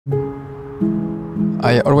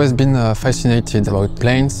I always been fascinated about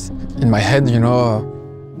planes. In my head,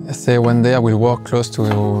 I say one day I will work close to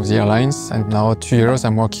the airlines, and now 2 years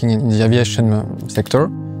I'm working in the aviation sector.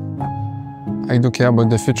 I do care about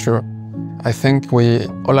the future. I think we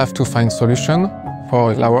all have to find solutions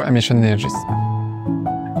for lower emission energies.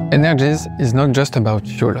 Energies is not just about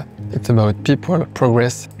fuel. It's about people,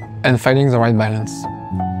 progress, and finding the right balance.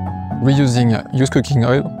 Reusing used cooking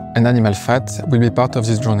oil and animal fat will be part of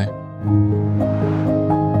this journey.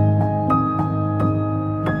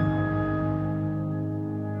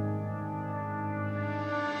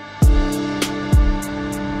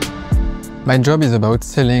 My job is about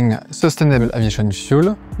selling sustainable aviation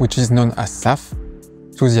fuel, which is known as SAF,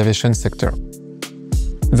 to the aviation sector.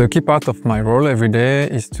 The key part of my role every day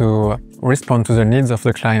is to respond to the needs of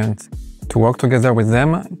the client, to work together with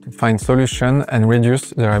them to find solutions and reduce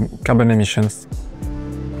their carbon emissions.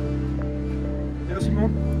 Hello,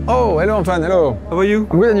 Simon. Oh, hello Antoine, hello. How are you?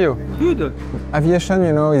 I'm good, and you? Good. Aviation,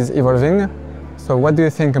 is evolving. So what do you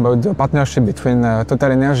think about the partnership between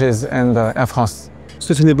TotalEnergies and Air France?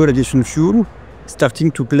 Sustainable aviation fuel starting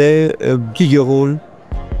to play a bigger role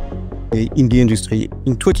in the industry.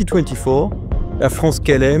 In 2024, Air France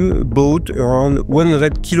KLM bought around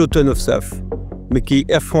 100 kilotons of SAF, making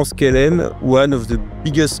Air France KLM one of the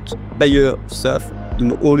biggest buyers of SAF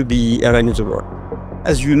in all the airlines in the world.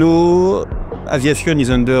 As you know, aviation is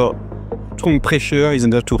under strong pressure,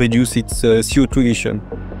 to reduce its CO2 emission.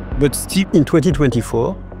 But still in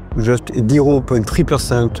 2024, just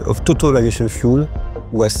 0.3% of total aviation fuel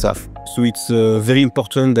was SAF. So it's very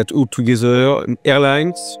important that all together,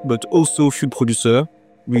 airlines, but also fuel producers,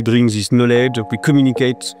 we bring this knowledge, we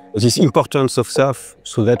communicate this importance of SAF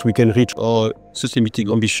so that we can reach our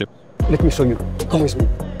sustainability ambition. Let me show you. Come with me.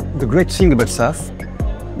 The great thing about SAF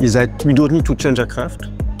is that we don't need to change aircraft,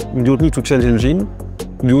 we don't need to change engine,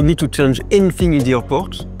 we don't need to change anything in the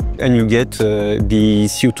airport, and you get the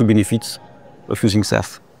CO2 benefits of using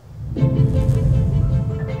SAF.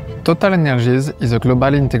 TotalEnergies is a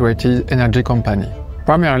global integrated energy company,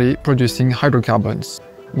 primarily producing hydrocarbons,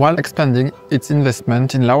 while expanding its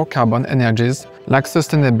investment in lower carbon energies like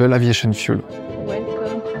sustainable aviation fuel.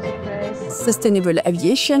 Welcome to the press. Sustainable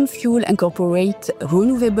aviation fuel incorporates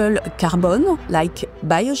renewable carbon like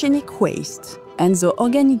biogenic waste and the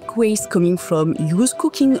organic waste coming from used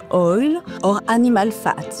cooking oil or animal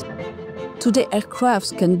fat. Today,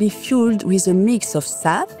 aircrafts can be fueled with a mix of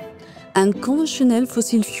SAF and conventional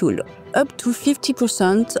fossil fuel, up to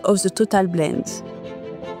 50% of the total blend.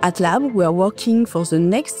 At Lab, we are working for the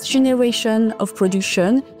next generation of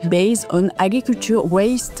production based on agriculture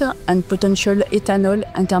waste and potential ethanol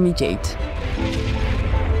intermediate.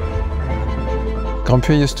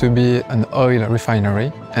 Grandpuits used to be an oil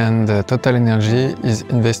refinery, and TotalEnergies is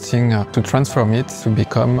investing to transform it to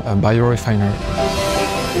become a biorefinery.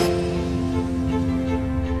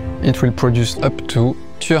 It will produce up to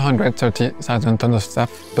 230,000 tons of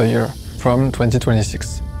SAF per year from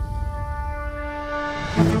 2026.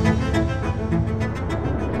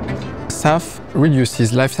 SAF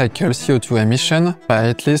reduces life cycle CO2 emission by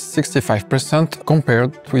at least 65%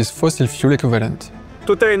 compared with fossil fuel equivalent.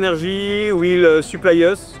 TotalEnergies will supply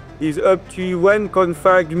us is up to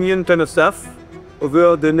 1.5 million tons of SAF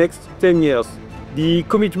over the next 10 years. The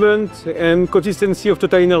commitment and consistency of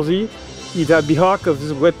TotalEnergies is at the heart of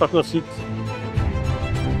this great partnership.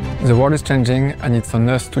 The world is changing, and it's on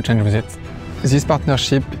us to change with it. This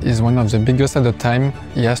partnership is one of the biggest at the time.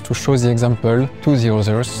 He has to show the example to the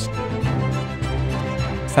others.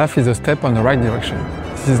 SAF is a step on the right direction.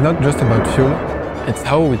 This is not just about fuel, it's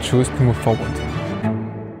how we choose to move forward.